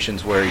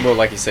situations where well,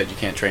 like you said, you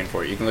can't train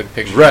for it. You can look at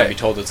pictures Right. and be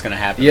told it's going to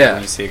happen. Yeah.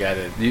 When you see a guy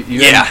that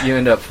you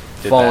end up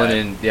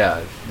falling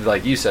that. in,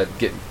 like you said,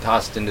 getting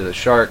tossed into the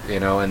shark, you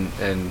know, and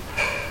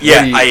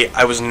Yeah, maybe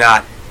I was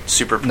not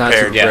super prepared. not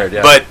super prepared,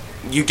 yeah. But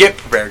you get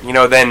prepared. You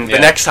know, then Yeah.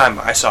 the next time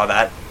I saw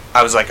that,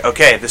 I was like,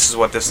 okay, this is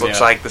what this looks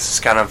Yeah. like. This is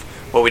kind of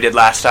what we did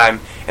last time.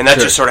 And that's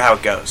Sure. just sort of how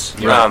it goes.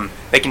 Right.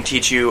 They can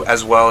teach you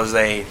as well as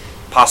they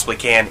possibly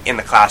can in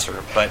the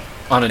classroom, but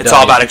On a it's dummy.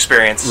 all about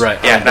experience. Right.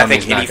 Yeah, On a and I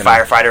think dummy's any not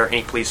gonna- firefighter,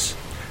 any police,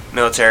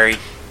 military,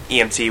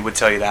 EMT would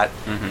tell you that.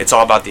 It's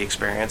all about the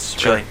experience,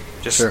 Sure. really.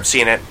 Just Sure.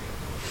 seeing it.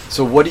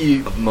 So what do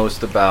you love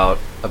most about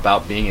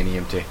being an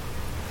EMT?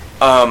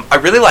 I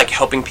really like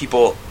helping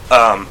people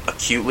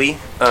acutely,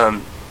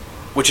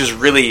 which is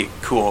really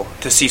cool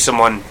to see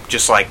someone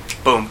just like,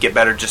 boom, get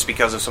better just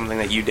because of something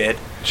that you did.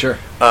 Sure.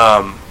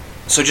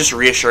 So just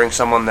reassuring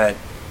someone that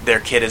their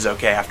kid is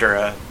okay after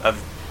a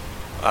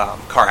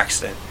car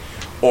accident,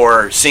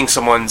 or seeing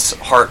someone's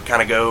heart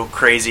kind of go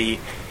crazy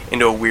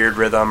into a weird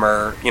rhythm,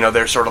 or, you know,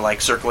 they're sort of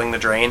like circling the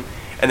drain,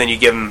 and then you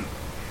give them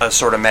a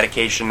sort of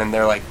medication and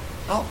they're like,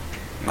 oh,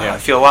 Yeah. I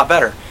feel a lot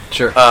better.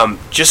 Sure.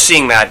 Just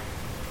seeing that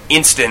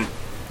instant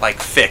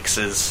like fix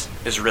is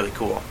really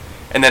cool.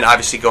 And then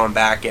obviously going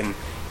back and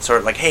sort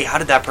of like, hey, how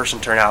did that person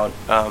turn out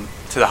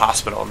to the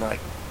hospital? And they're like,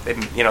 they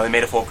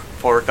made a full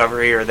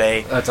recovery, or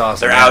That's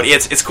awesome. they're out.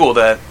 It's cool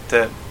to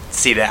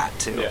see that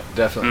too. Yeah.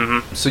 Definitely.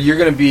 Mhm. So you're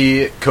going to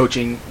be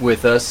coaching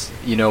with us.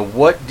 You know,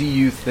 what do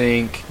you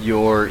think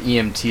your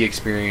EMT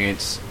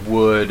experience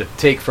would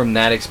take from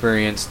that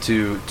experience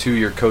to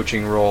your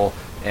coaching role,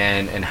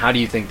 and how do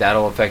you think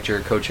that'll affect your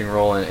coaching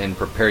role and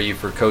prepare you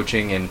for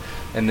coaching,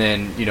 and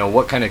then, you know,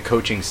 what kind of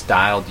coaching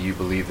style do you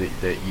believe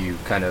that you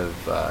kind of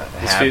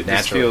This, have this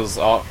naturally? feels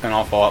an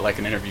awful lot like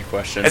an interview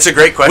question. It's a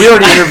great question. We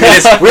already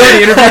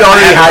interviewed.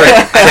 Already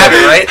hired. I have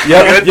it, right?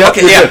 Yep, Good? yep,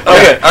 Okay, we're yeah. good.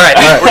 Okay. All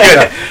right.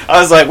 We're good. I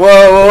was like,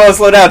 whoa,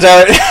 slow down,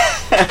 Tyler.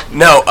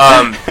 No,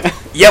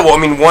 yeah, well, I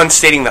mean, one,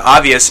 stating the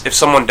obvious, if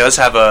someone does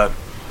have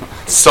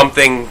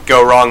something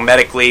go wrong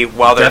medically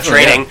while they're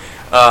Definitely,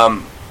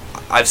 training,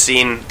 I've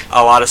seen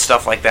a lot of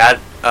stuff like that,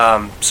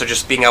 so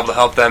just being able to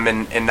help them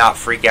and not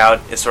freak out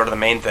is sort of the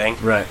main thing.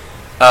 Right.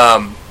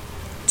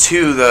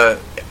 Two,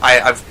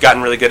 I've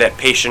gotten really good at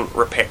patient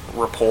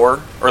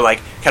rapport, or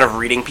like kind of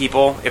reading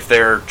people if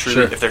they're truly,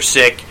 Sure. if they're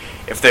sick,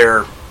 if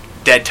they're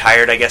dead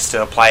tired, I guess,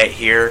 to apply it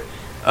here.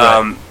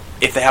 Right.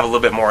 If they have a little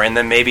bit more in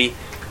them, maybe.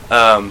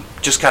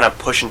 Just kind of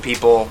pushing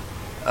people,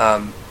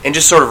 and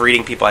just sort of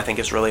reading people, I think,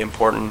 is really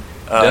important.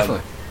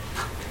 Definitely.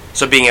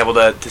 So being able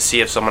to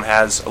see if someone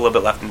has a little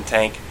bit left in the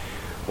tank.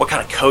 What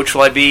kind of coach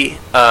will I be?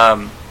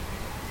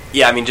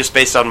 Yeah, I mean, just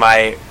based on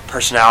my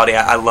personality,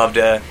 I love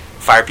to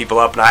fire people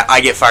up, and I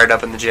get fired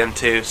up in the gym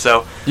too.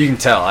 So You can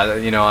tell.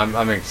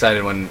 I'm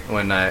excited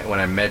when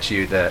I met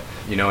you, that,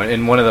 you know,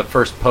 and one of the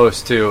first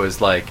posts too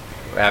is like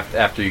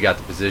after you got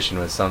the position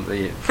was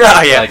something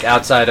Oh, yeah. like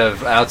outside of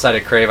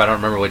Crave. I don't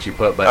remember what you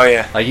put, but Oh,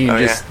 yeah. like you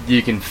can Oh,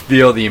 you can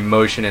feel the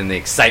emotion and the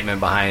excitement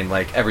behind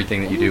like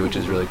everything that you do, which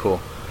is really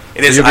cool.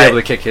 it So is. you'll be able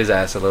to kick his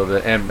ass a little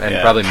bit, and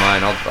Yeah. probably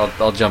mine.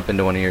 I'll jump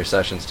into one of your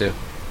sessions too.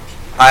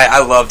 I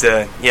love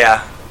to,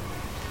 yeah.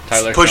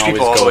 Tyler Push can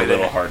people always all go the a way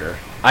little there. harder.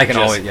 I can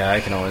Just- always go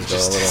a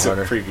Just little as a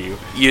harder. preview.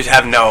 You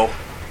have no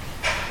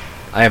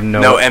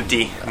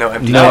empty. No, No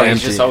He's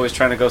empty. just always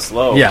trying to go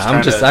slow. Yeah,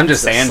 I'm just a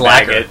sandbag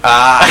slacker. it.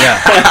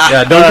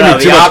 Yeah, don't give me the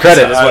too much opposite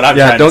credit. is what I'm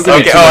Yeah, trying to don't give say.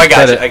 me Okay, too I much got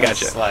you. credit. I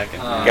got you. Slacking.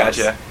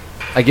 Gotcha.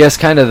 I guess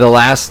kind of the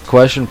last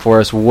question for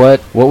us,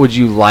 what would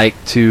you like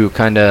to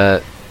kind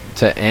of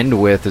to end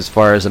with as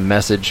far as a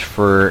message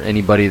for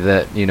anybody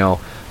that, you know,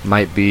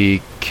 might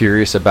be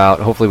curious about?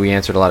 Hopefully we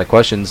answered a lot of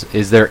questions.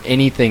 Is there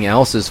anything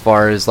else as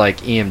far as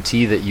like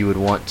EMT that you would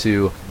want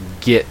to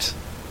get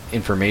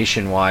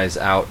information wise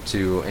out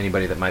to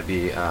anybody that might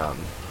be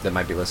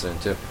listening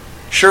to?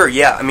 Sure,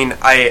 yeah. I mean,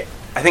 I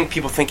think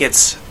people think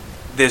it's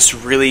this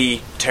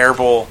really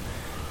terrible,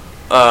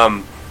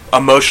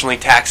 emotionally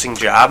taxing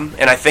job,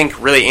 and I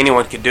think really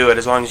anyone could do it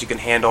as long as you can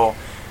handle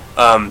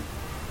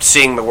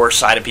seeing the worst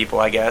side of people,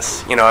 I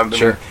guess. You know,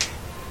 Sure.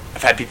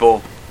 I've had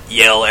people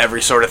yell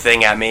every sort of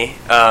thing at me,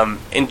 and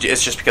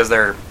it's just because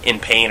they're in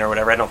pain or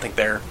whatever. I don't think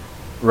they're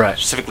Right.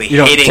 specifically You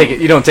don't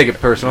hating. you don't take it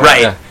personal.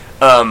 Right.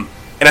 Yeah.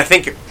 And I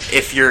think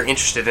if you're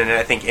interested in it,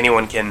 I think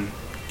anyone can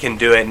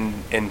do it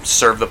and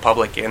serve the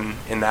public in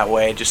that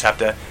way. Just have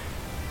to,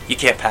 you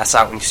can't pass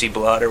out when you see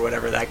blood or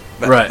whatever,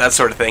 that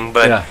sort of thing.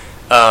 But Yeah.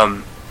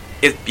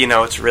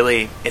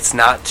 it's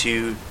not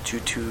too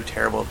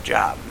terrible of a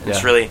job. It's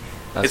Yeah. really,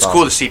 That's it's awesome.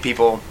 cool to see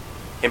people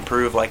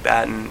improve like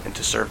that and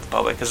to serve the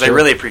public, because they Sure.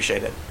 really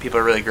appreciate it. People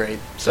are really great.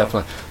 So.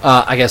 Definitely.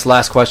 I guess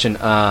last question.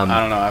 I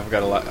don't know. I've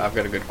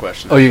got a good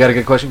question. Oh, you got a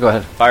good question? Go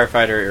ahead.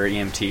 Firefighter or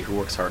EMT, who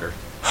works harder?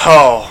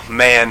 Oh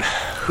man,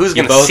 who's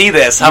You going to both- see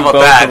this? How you about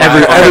both that?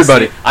 provide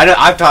Everybody. honesty. I know.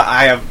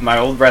 I have my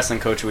old wrestling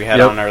coach we had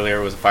Yep. on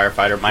earlier was a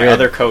firefighter. My We had-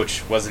 other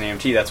coach was an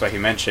EMT. That's why he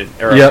mentioned,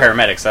 or Yep. a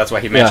paramedic. So that's why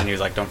he mentioned. Yeah. He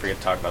was like, "Don't forget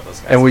to talk about those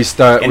guys." And we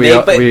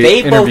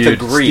they both interviewed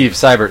agree. Steve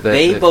Seibert.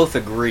 They both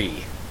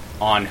agree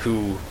on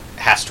who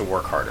has to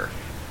work harder.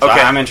 So Okay.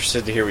 I'm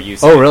interested to hear what you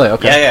say. Oh, really?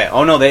 Okay. Yeah.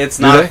 Oh no, it's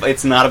Do not. they?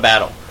 It's not a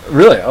battle.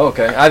 Really? Oh,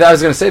 okay. I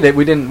was going to say that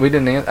we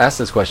didn't ask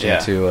this question Yeah.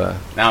 to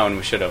Now, and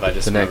we should have. I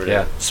just to Nick. remembered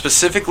Yeah. it.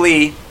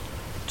 Specifically,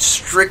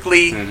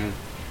 strictly Mhm.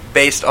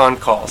 based on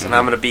calls, and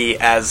I'm going to be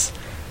as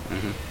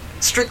Mhm.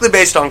 strictly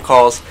based on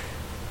calls.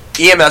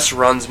 EMS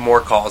runs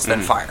more calls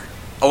than Mhm. fire.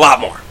 A lot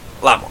more.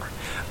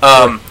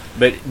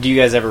 But do you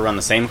guys ever run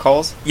the same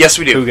calls? Yes,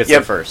 we do. Who gets Yep.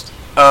 there first?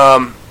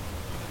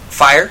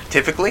 Fire,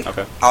 typically.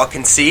 Okay. I'll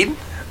concede.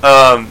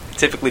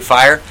 Typically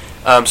fire.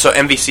 So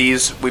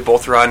MVCs, we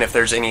both run if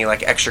there's any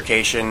like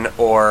extrication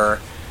or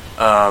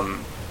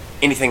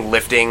anything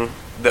lifting,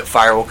 that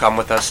fire will come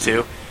with us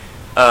too.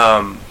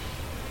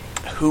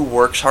 Who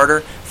works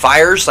harder?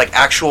 Fires, like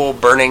actual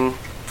burning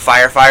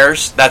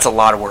fires, that's a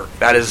lot of work.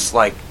 That is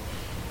like,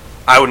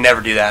 I would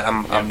never do that.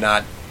 I'm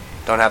not,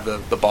 don't have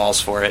the balls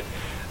for it.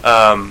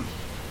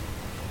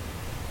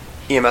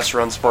 EMS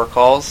runs more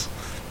calls.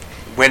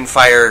 When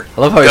fire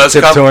I love how he's does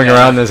come, tiptoeing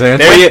around this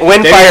answer. There you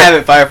when there fire- you have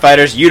it,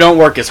 firefighters. You don't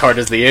work as hard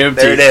as the EMT.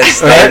 There it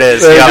is. Right? There it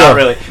is. There you Yeah. go. Not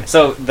really.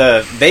 So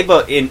they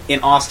both in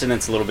Austin,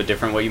 it's a little bit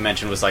different. What you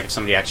mentioned was like if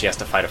somebody actually has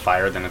to fight a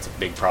fire, then it's a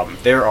big problem.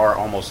 There are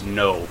almost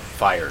no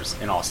fires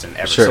in Austin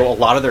ever, Sure. so a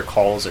lot of their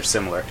calls are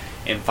similar.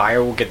 And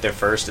fire will get there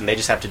first, and they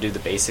just have to do the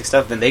basic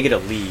stuff. Then they get to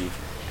leave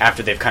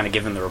after they've kind of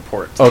given the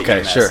report. To Okay, the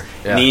EMS. sure,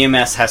 yeah. And the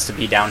EMS has to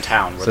be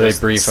downtown, where So they there's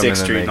brief 'em and 6th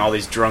then Street they- and all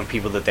these drunk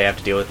people that they have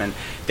to deal with, and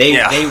they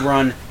Yeah. they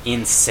run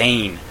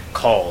insane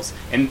calls,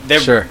 and they're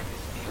Sure.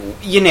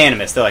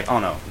 unanimous. They're like, "Oh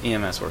no,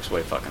 EMS works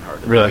way fucking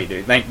harder Really? than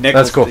we do." Like Nick,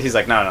 That's cool. He's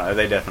like, "No,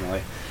 they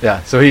definitely." Yeah.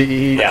 So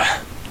he Yeah,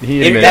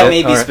 he It- admitted that it.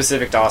 may be All right.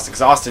 specific to Austin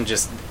because Austin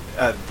just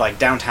like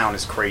downtown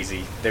is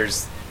crazy.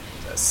 There's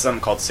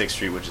something called 6th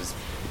Street, which is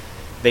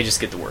they just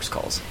get the worst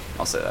calls.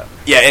 I'll say that.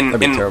 Yeah, That'd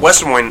be in terrible. West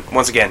Des Moines,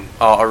 once again,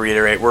 I'll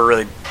reiterate, we're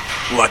really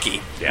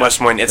lucky. Yeah. West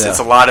Des Moines, it's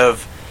a lot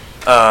of,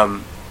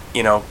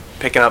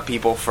 picking up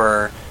people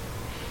for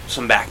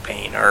some back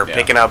pain or Yeah.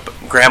 picking up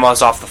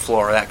grandmas off the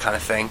floor, that kind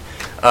of thing,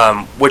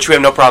 which we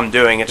have no problem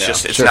doing. It's Yeah.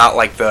 just it's Sure. not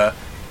like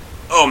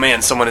oh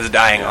man, someone is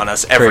dying on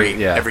us every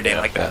Yeah. day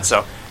like that. Yeah.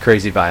 So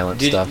Crazy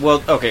violent stuff.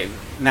 Well, okay.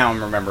 Now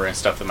I'm remembering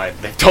stuff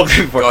that they've told me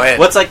before. Go ahead.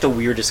 What's like the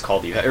weirdest call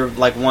that you had, or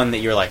like one that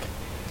you're like,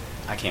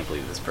 I can't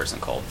believe this person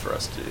called for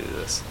us to do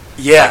this.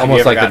 yeah, Have you Almost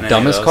ever like the gotten any of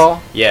dumbest those?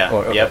 call? Yeah.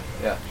 Or- okay. Yep.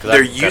 Yeah. 'Cause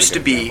there I've got a used to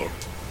good be. example.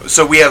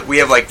 So we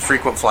have like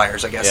frequent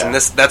flyers, I guess, Yeah. and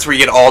that's where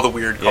you get all the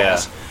weird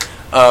calls.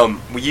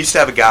 We used to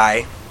have a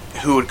guy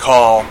who would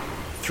call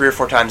 3 or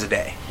 4 times a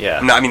day.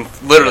 Yeah. No, I mean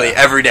literally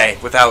Yeah. every day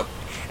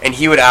and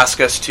he would ask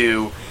us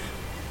to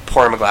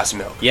pour him a glass of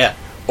milk, Yeah.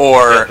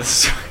 or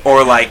Yeah.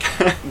 or like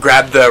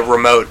grab the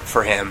remote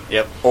for him,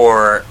 Yep.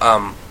 or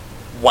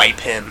wipe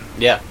him.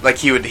 Yeah. Like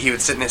he would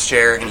sit in his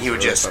chair and he would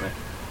Really just funny.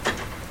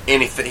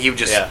 anything. He would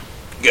just Yeah.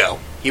 go.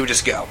 He would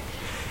just go,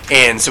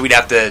 and so we'd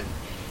have to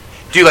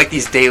do like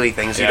these daily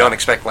things you Yeah. don't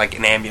expect like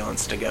an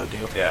ambulance to go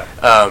do. Yeah.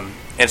 And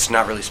it's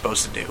not really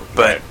supposed to do.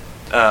 But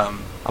Right.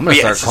 I'm gonna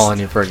yeah, start it's calling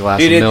you for a glass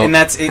Dude, of milk. and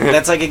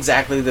that's like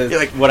exactly You're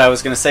like- what I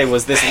was gonna say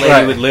was this lady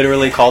Right. would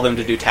literally call them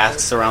to do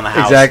tasks around the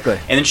house. Exactly.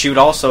 And then she would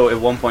also at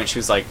one point she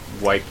was like,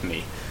 "Wipe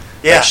me."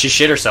 yeah, Like, she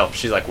shit herself.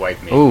 She's like,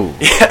 "Wipe me." Ooh.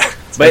 yeah,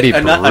 But That'd be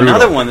brutal.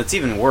 another one that's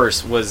even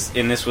worse was,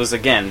 and this was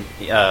again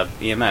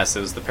EMS.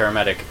 It was the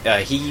paramedic.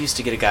 He used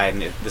to get a guy,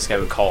 and this guy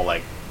would call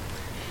like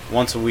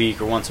once a week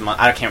or once a month.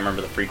 I can't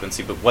remember the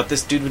frequency, but what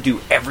this dude would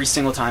do every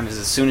single time is,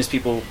 as soon as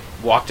people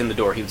walked in the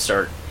door, he would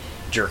start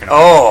jerking off,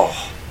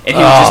 oh, and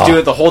he would just Oh. do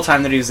it the whole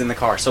time that he was in the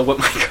car. So what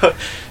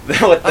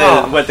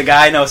Oh. what the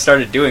guy I know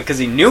started doing, because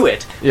he knew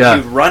it, Yeah.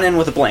 he would run in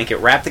with a blanket,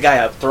 wrap the guy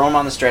up, throw him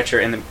on the stretcher,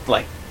 and then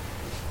like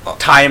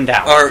tie him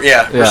down. or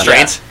Yeah.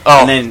 restraints. Yeah. Oh,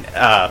 And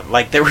then,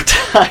 like, there were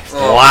times Oh.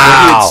 where he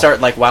Wow. would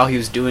start, like, while he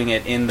was doing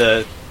it in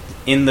the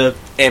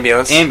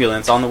ambulance.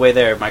 ambulance on the way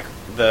there,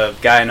 the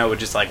guy I know would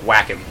just, like,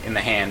 whack him in the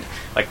hand,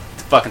 like,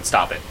 fucking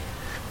stop it.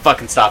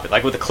 Fucking stop it.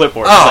 Like, with a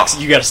clipboard. Oh. It's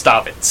like, you gotta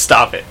stop it.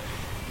 Stop it.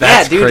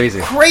 That's yeah, dude,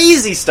 crazy.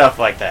 Crazy stuff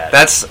like that.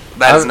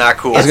 that is not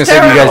cool. I was gonna It's say,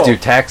 do you guys terrible. do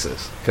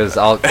taxes? Because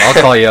I'll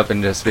call you up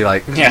and just be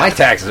like, Yeah. my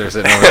taxes are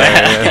sitting over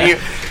there. Can you-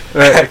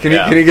 Right, can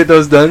Yeah. you get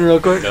those done real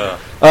quick? Duh.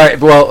 All right.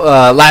 Well,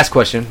 last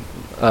question.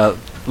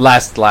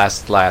 Last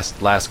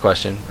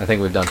question. I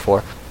think we've done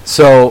 4.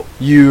 So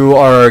you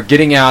are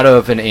getting out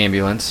of an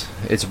ambulance.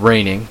 It's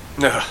raining.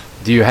 Ugh.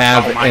 Do you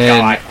have Oh my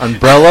an God.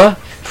 umbrella,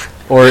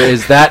 or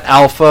is that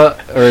alpha,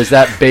 or is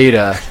that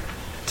beta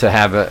to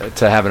have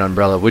an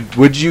umbrella?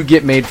 Would you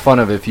get made fun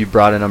of if you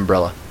brought an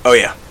umbrella? Oh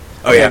yeah.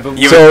 Oh Okay, yeah. but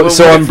You- what if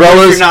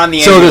umbrellas. you're not in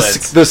the so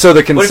ambulance? the What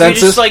if you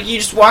consensus. you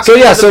just walk So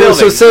into yeah, the so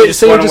building, say you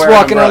you're wanna just wear an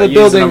walking out of the umbrella, use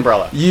an building.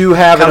 umbrella. You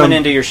have Coming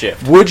into your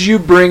shift. Would you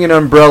bring an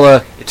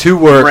umbrella to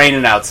work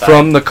Raining outside.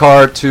 from the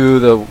car to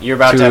the You're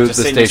about to have to the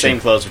sit in your station?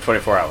 same clothes for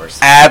 24 hours.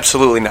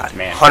 absolutely not.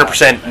 Man.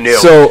 100% no.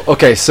 So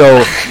okay,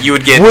 so you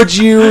would get would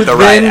you the then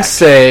riot act.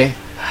 say,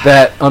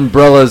 that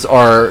umbrellas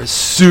are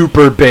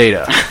super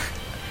beta.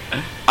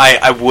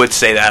 I would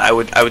say that. I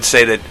would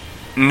say that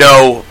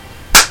no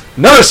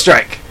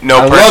Strike. no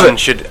I love person it.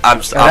 should. I'm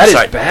That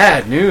sorry. is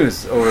bad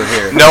news over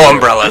here. No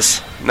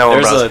umbrellas. No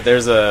umbrellas.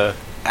 There's a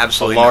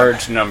Absolutely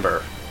large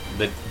number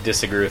that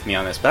disagree with me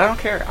on this, but I don't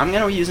care. I'm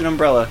gonna use an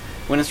umbrella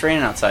when it's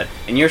raining outside,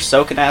 and your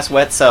soaking ass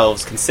wet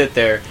selves can sit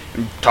there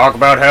and talk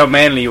about how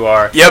manly you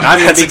are. Yep, I'm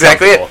gonna that's be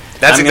exactly it. comfortable.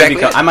 That's I'm gonna be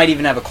exactly it. I might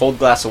even have a cold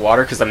glass of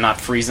water because I'm not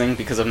freezing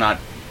because I'm not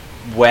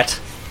wet.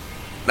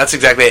 That's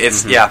exactly it.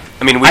 It's yeah.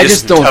 I mean, we I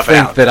just don't tough it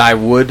think out. that I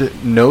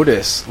would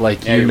notice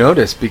like Yeah, you you-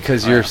 notice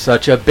because you're yeah.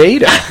 such a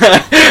beta.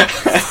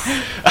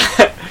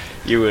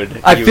 You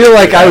would. I you feel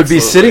like I would be absolutely.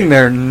 sitting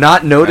there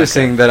not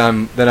noticing that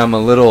I'm a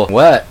little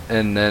wet,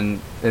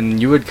 and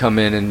you would come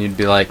in and you'd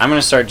be like, I'm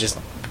gonna start just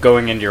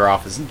going into your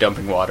office and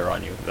dumping water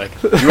on you. Like,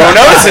 you won't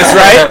notice this,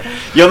 right?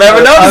 You'll never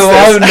notice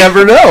I this. would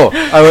never know.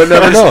 I would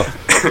never know.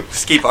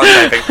 Just keep on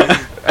typing.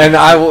 And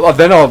I will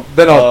then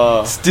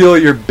I'll steal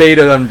your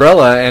beta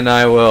umbrella and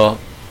I will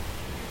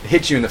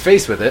hit you in the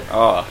face with it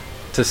Oh,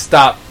 to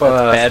stop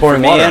bad for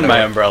pouring me water and on my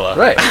you. umbrella.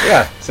 Right,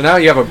 yeah. So now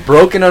you have a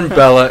broken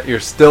umbrella, you're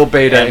still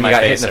beta, And and my you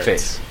got hit face in the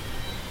hurts. face.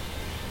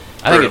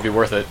 I think it'd be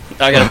worth it.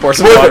 I gotta pour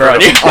some Worth water it.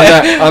 on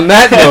you. on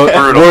that note,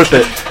 worth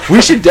it.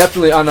 We should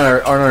definitely on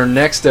our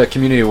next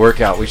community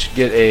workout. We should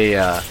get a.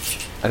 I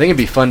think it'd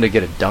be fun to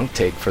get a dunk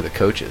tank for the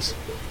coaches,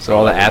 so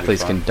all the that would be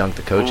athletes fun. can dunk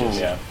the coaches. Ooh,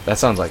 yeah. That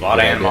sounds like A lot of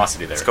good idea.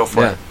 animosity there. Let's go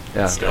for Yeah, it.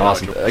 yeah, do it.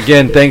 awesome.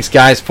 Again, thanks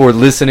guys for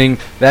listening.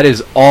 That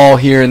is all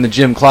here in the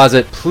gym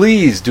closet.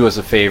 Please do us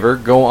a favor.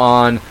 Go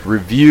on,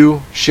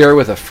 review, share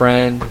with a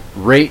friend,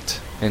 rate,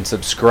 and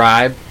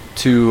subscribe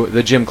to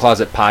the Gym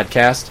Closet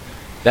podcast.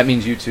 That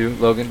means you too,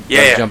 Logan. Yeah,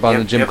 Gotta yeah, jump on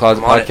yep, the Gym yep,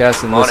 Closet I'm on it.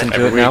 podcast and I'm on listen it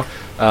to it every now.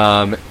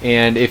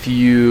 And if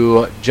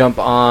you jump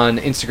on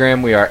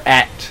Instagram, we are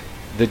at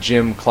the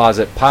Gym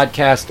Closet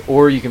Podcast,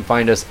 or you can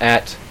find us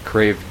at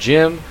Crave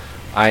Gym.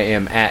 I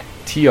am at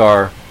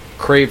TR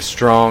Crave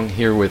Strong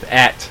here with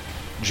at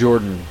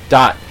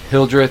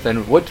Jordan.Hildreth.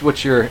 And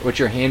what's your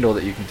handle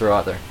that you can throw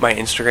out there? My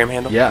Instagram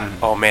handle. Yeah.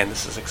 Oh man,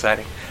 this is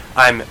exciting.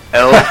 I'm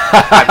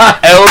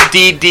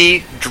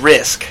LDD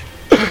Drisk.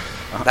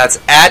 That's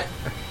at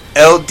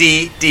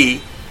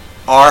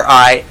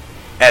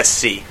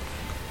LDDRISC.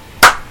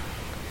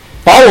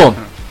 Follow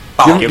him.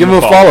 Follow. Give him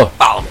a follow.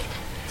 Follow me.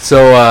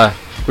 So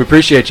we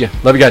appreciate you.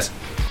 Love you guys.